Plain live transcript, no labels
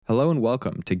Hello and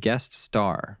welcome to Guest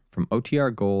Star from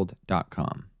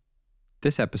OTRGold.com.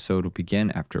 This episode will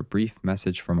begin after a brief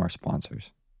message from our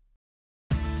sponsors.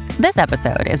 This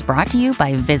episode is brought to you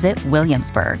by Visit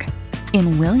Williamsburg.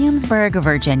 In Williamsburg,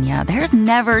 Virginia, there's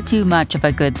never too much of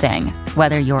a good thing.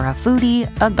 Whether you're a foodie,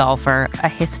 a golfer, a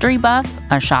history buff,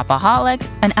 a shopaholic,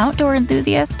 an outdoor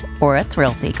enthusiast, or a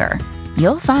thrill seeker,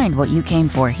 you'll find what you came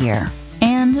for here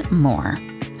and more.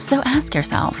 So ask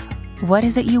yourself, what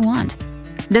is it you want?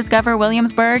 Discover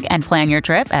Williamsburg and plan your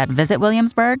trip at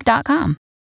visitwilliamsburg.com.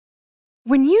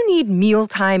 When you need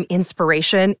mealtime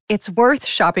inspiration, it's worth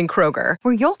shopping Kroger,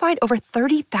 where you'll find over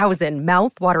 30,000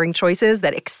 mouth-watering choices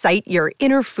that excite your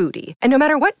inner foodie. And no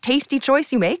matter what tasty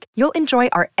choice you make, you'll enjoy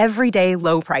our everyday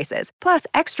low prices, plus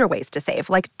extra ways to save,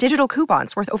 like digital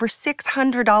coupons worth over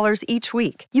 $600 each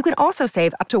week. You can also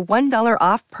save up to $1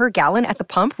 off per gallon at the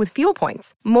pump with fuel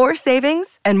points. More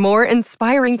savings and more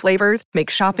inspiring flavors make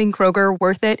shopping Kroger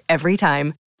worth it every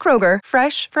time. Kroger,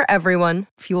 fresh for everyone.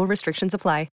 Fuel restrictions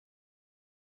apply.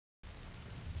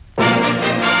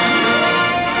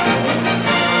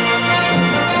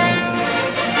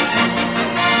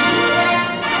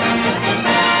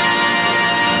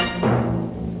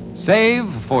 Save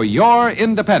for your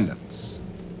independence.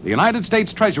 The United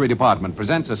States Treasury Department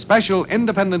presents a special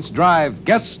Independence Drive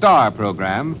guest star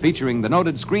program featuring the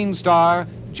noted screen star,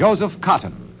 Joseph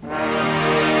Cotton.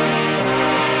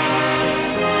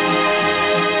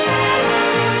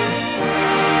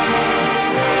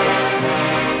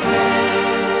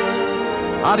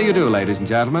 How do you do, ladies and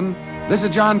gentlemen? This is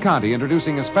John Conte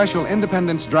introducing a special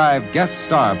Independence Drive guest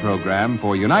star program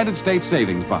for United States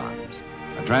Savings Bonds.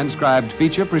 A transcribed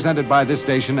feature presented by this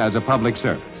station as a public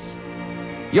service.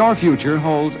 Your future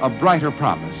holds a brighter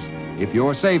promise if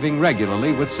you're saving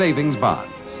regularly with savings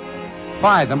bonds.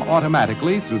 Buy them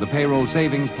automatically through the payroll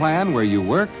savings plan where you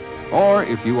work, or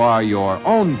if you are your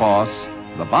own boss,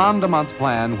 the bond-a-month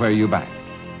plan where you bank.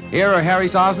 Here are Harry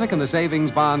Sosnick and the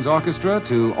Savings Bonds Orchestra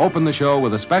to open the show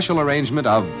with a special arrangement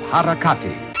of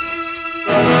Harakati.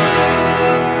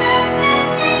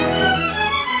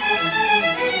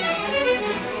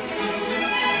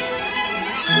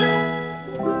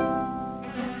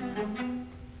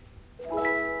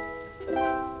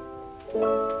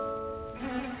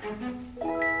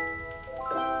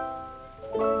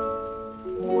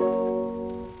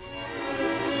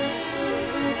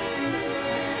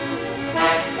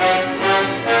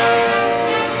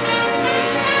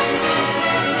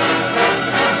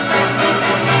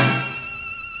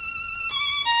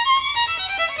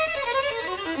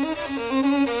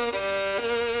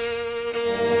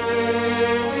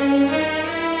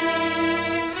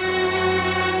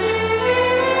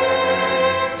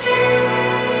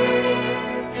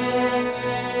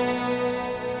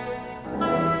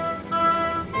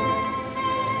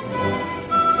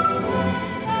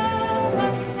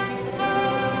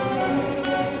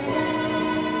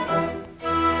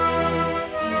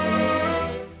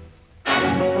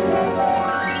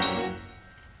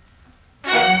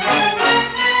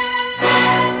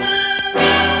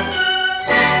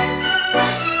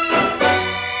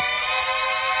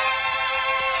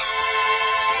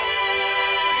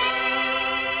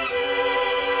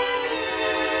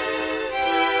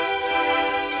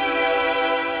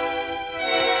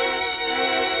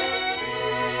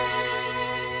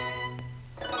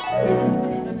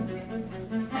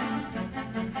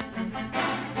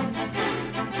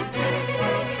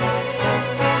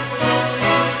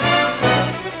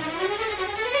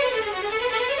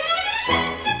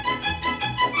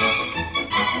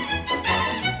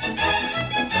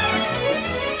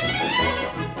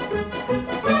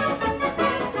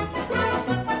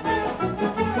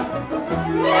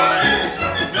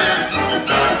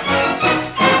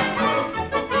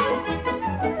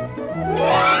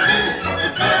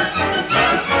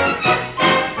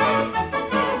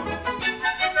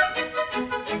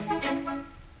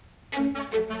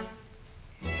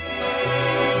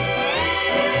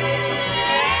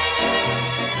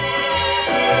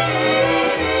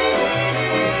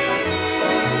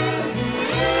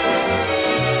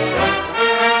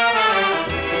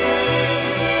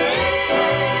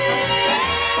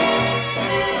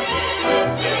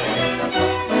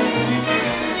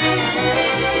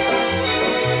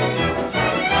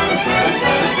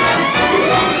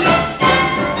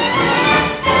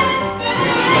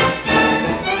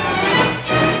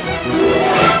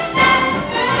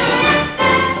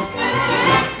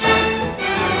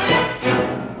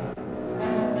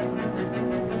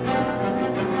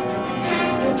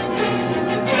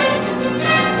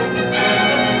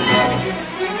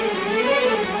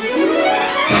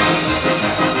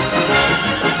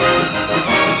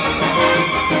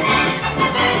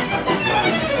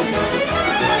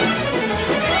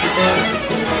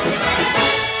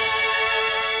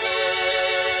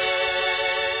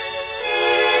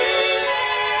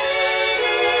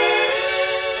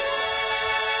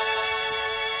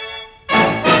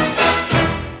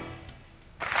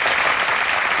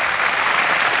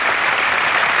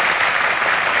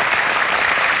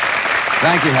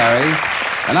 Thank you, Harry.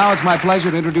 And now it's my pleasure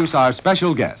to introduce our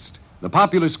special guest, the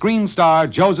popular screen star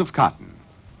Joseph Cotton.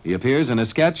 He appears in a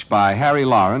sketch by Harry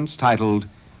Lawrence titled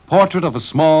Portrait of a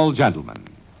Small Gentleman.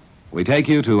 We take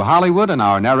you to Hollywood and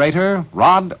our narrator,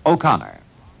 Rod O'Connor.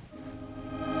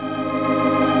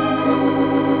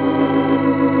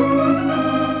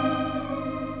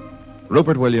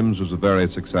 Rupert Williams was a very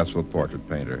successful portrait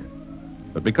painter.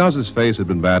 But because his face had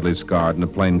been badly scarred in a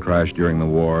plane crash during the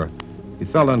war, he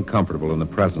felt uncomfortable in the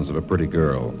presence of a pretty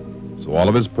girl. So all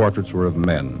of his portraits were of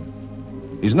men.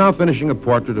 He's now finishing a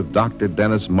portrait of Dr.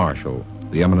 Dennis Marshall,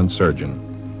 the eminent surgeon.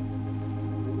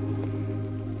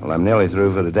 Well, I'm nearly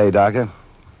through for the day, Doctor.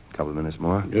 A couple of minutes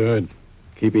more. Good.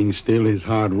 Keeping still is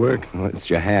hard work. Well, it's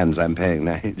your hands I'm painting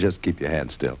now. Just keep your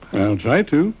hands still. I'll try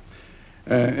to.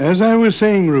 As I was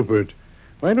saying, Rupert,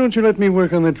 why don't you let me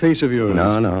work on that face of yours?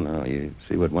 No. You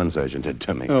see what one surgeon did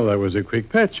to me. Oh, that was a quick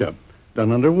patch-up,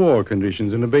 done under war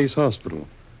conditions in a base hospital.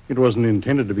 It wasn't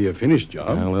intended to be a finished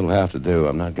job. Well, it'll have to do.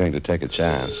 I'm not going to take a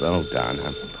chance. Oh, darn.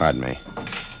 Pardon me.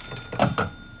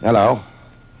 Hello.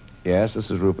 Yes, this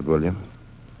is Rupert Williams.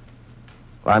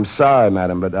 Well, I'm sorry,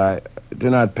 madam, but I do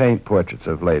not paint portraits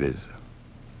of ladies.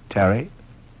 Terry?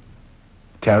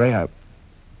 Terry?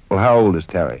 Well, how old is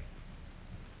Terry?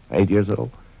 8 years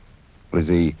old? Well, is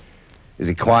he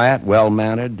quiet,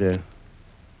 well-mannered?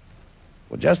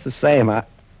 Well, just the same,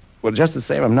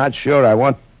 I'm not sure I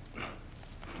want...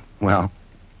 Well,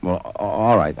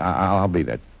 all right. I'll be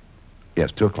there.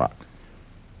 Yes, 2 o'clock.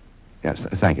 Yes,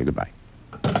 thank you. Goodbye.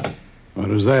 What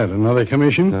is that, another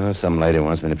commission? Some lady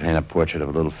wants me to paint a portrait of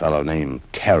a little fellow named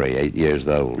Terry, 8 years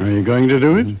old. Are you going to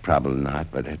do it? Probably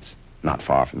not, but it's not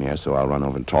far from here, so I'll run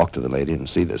over and talk to the lady and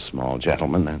see this small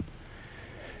gentleman, and...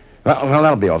 Well,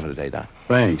 that'll be all for today, Doc.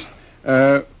 Thanks.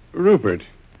 Rupert,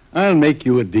 I'll make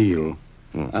you a deal.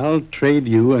 I'll trade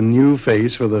you a new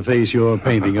face for the face you're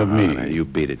painting of me. Now, you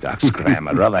beat it, Doc. Scram.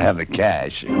 I'd rather have the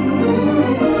cash.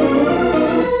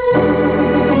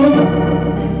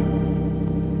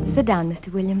 Sit down,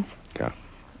 Mr. Williams. Yeah.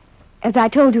 As I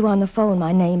told you on the phone,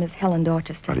 my name is Helen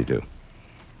Dorchester. How do you do?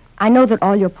 I know that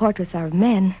all your portraits are of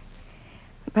men,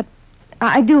 but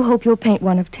I do hope you'll paint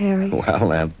one of Terry. Well,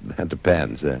 that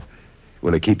depends.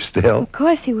 Will he keep still? Of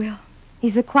course he will.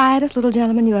 He's the quietest little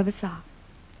gentleman you ever saw.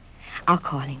 I'll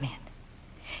call him in.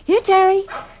 Here, Terry.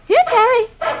 Here, Terry.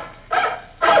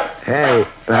 Hey,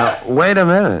 now, wait a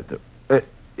minute.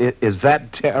 Is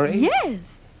that Terry? Yes.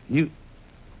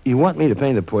 You want me to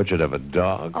paint the portrait of a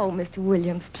dog? Oh, Mr.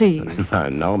 Williams, please.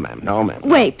 No, ma'am.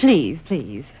 Wait,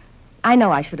 please. I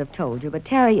know I should have told you, but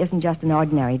Terry isn't just an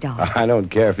ordinary dog. I don't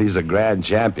care if he's a grand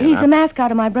champion. He's the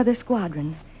mascot of my brother's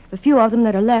squadron. The few of them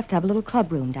that are left have a little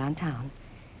club room downtown.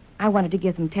 I wanted to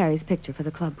give them Terry's picture for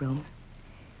the club room.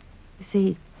 You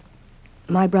see,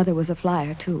 my brother was a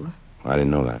flyer, too. I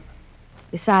didn't know that.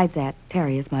 Besides that,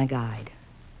 Terry is my guide.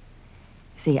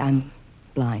 See, I'm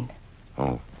blind.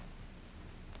 Oh.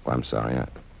 Well, I'm sorry. I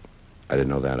didn't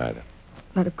know that either.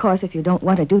 But, of course, if you don't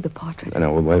want to do the portrait...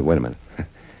 No, wait a minute.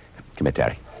 Come here,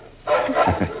 Terry.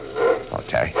 Oh,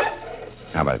 Terry.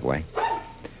 How about it, Wayne?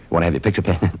 Want to have your picture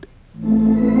painted?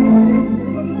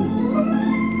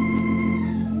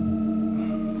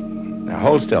 Now,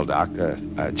 hold still, Doc.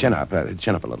 Chin up a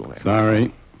little there.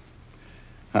 Sorry.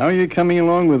 How are you coming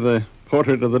along with the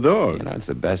portrait of the dog? You know, it's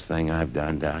the best thing I've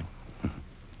done, Doc.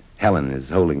 Helen is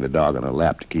holding the dog on her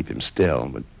lap to keep him still,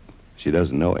 but she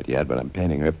doesn't know it yet, but I'm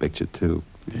painting her picture, too.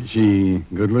 Is she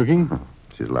good-looking?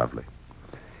 She's lovely.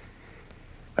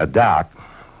 Doc,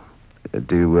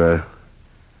 do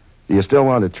you still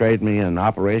want to trade me an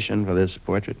operation for this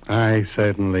portrait? I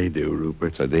certainly do, Rupert.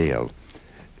 It's a deal.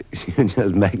 You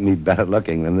just make me better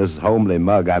looking than this homely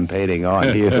mug I'm painting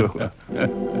on you.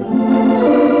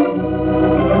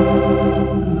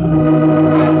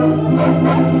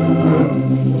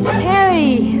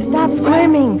 Terry, stop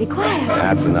squirming. Be quiet.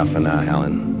 That's enough for now,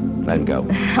 Helen. Let him go.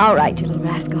 All right, you little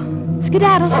rascal.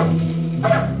 Skedaddle.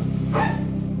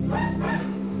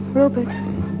 Rupert,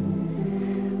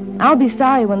 I'll be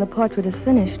sorry when the portrait is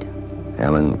finished.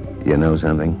 Helen, you know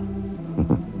something?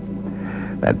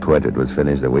 That portrait was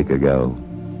finished a week ago.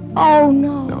 Oh,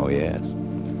 no. Oh, yes.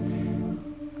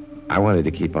 I wanted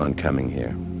to keep on coming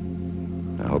here.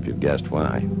 I hope you've guessed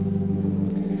why.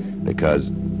 Because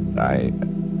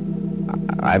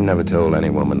I've never told any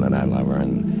woman that I love her,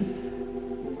 and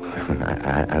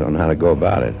I don't know how to go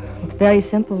about it. It's very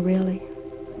simple, really.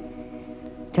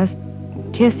 Just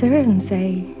kiss her and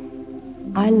say,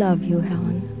 I love you,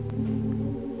 Helen.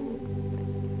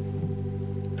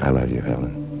 I love you,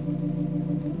 Helen.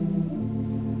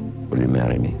 Will you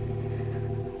marry me?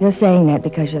 You're saying that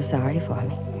because you're sorry for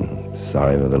me.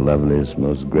 Sorry for the loveliest,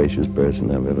 most gracious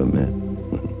person I've ever met.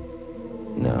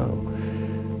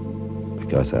 No.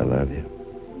 Because I love you.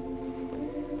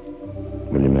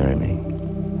 Will you marry me?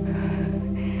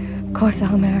 Of course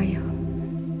I'll marry you.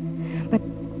 But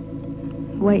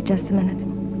wait just a minute.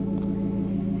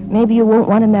 Maybe you won't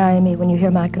want to marry me when you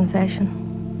hear my confession.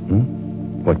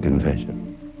 What confession?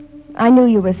 I knew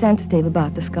you were sensitive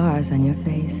about the scars on your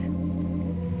face.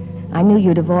 I knew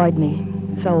you'd avoid me,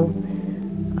 so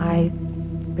I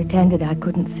pretended I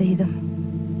couldn't see them.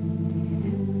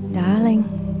 Darling,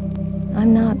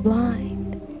 I'm not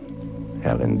blind.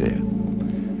 Helen, dear.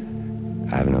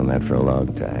 I've known that for a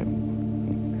long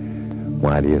time.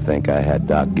 Why do you think I had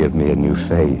Doc give me a new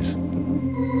face?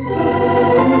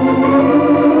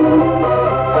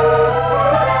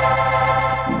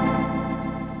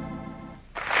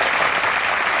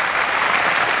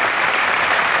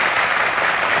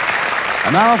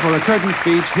 And now for a curtain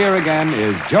speech, here again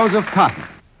is Joseph Cotton.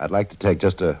 I'd like to take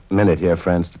just a minute here,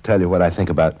 friends, to tell you what I think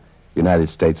about United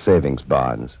States savings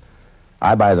bonds.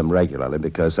 I buy them regularly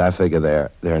because I figure they're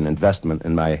an investment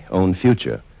in my own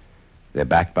future. They're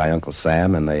backed by Uncle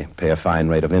Sam, and they pay a fine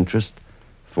rate of interest,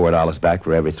 $4 back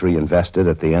for every 3 invested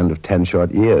at the end of 10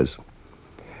 short years.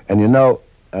 And you know,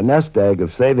 a nest egg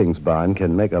of savings bond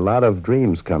can make a lot of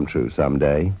dreams come true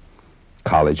someday.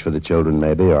 College for the children,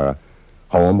 maybe, or a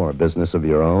home or a business of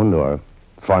your own, or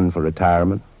fund for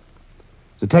retirement.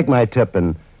 So take my tip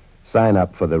and sign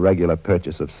up for the regular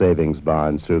purchase of savings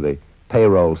bonds through the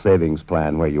payroll savings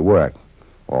plan where you work,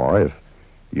 or if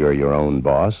you're your own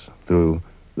boss, through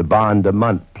the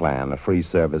bond-a-month plan, a free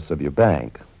service of your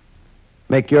bank.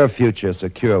 Make your future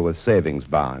secure with savings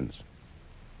bonds.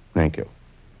 Thank you.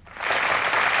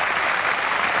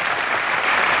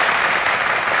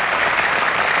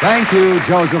 Thank you,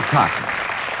 Joseph Cotton.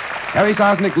 Harry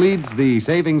Sosnick leads the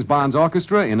Savings Bonds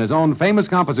Orchestra in his own famous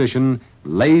composition,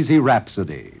 Lazy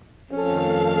Rhapsody.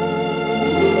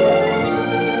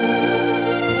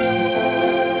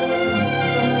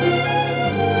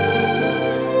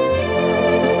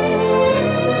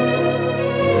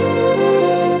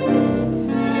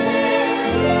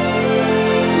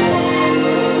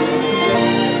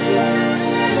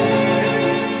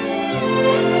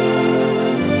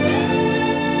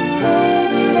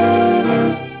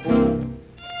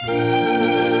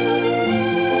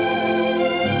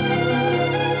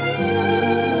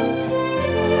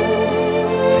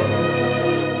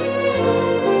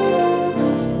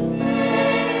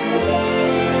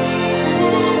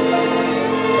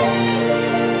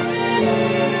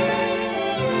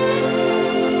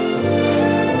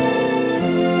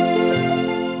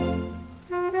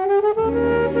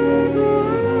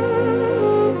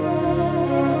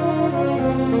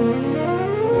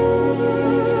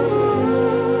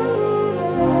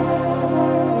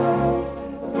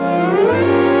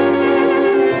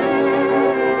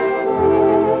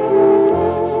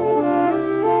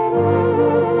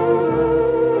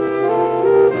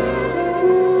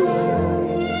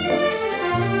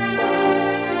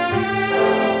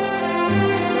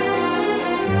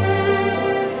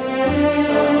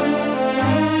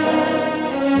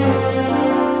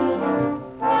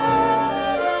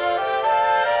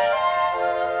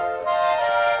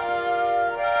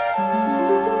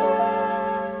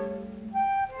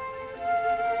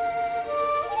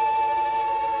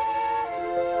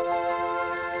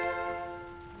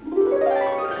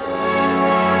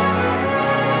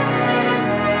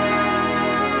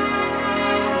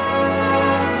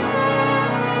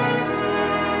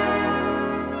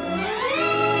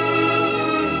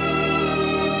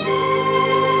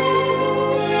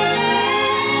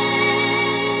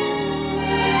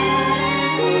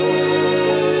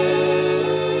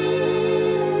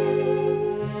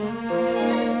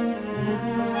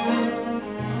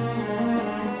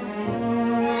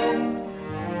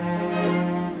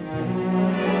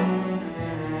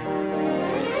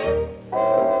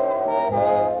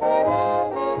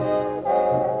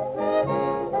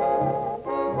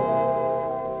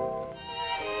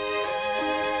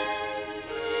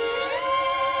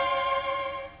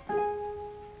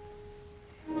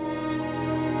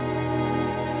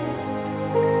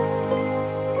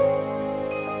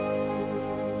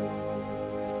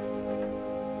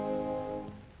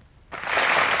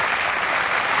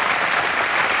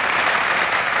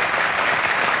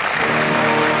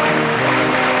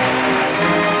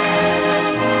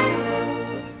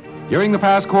 During the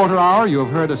past quarter hour, you have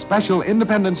heard a special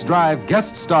Independence Drive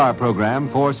guest star program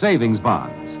for savings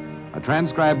bonds, a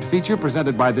transcribed feature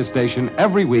presented by this station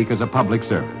every week as a public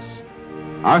service.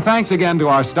 Our thanks again to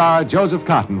our star, Joseph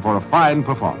Cotton, for a fine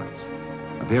performance.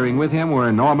 Appearing with him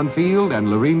were Norman Field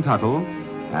and Lorene Tuttle,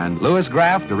 and Louis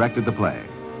Graff directed the play.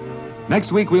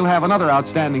 Next week, we'll have another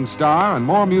outstanding star and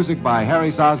more music by Harry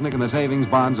Sosnick and the Savings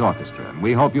Bonds Orchestra, and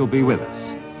we hope you'll be with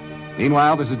us.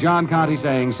 Meanwhile, this is John Conte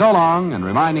saying so long and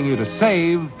reminding you to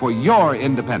save for your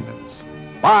independence.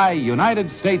 Buy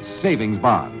United States Savings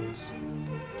Bonds.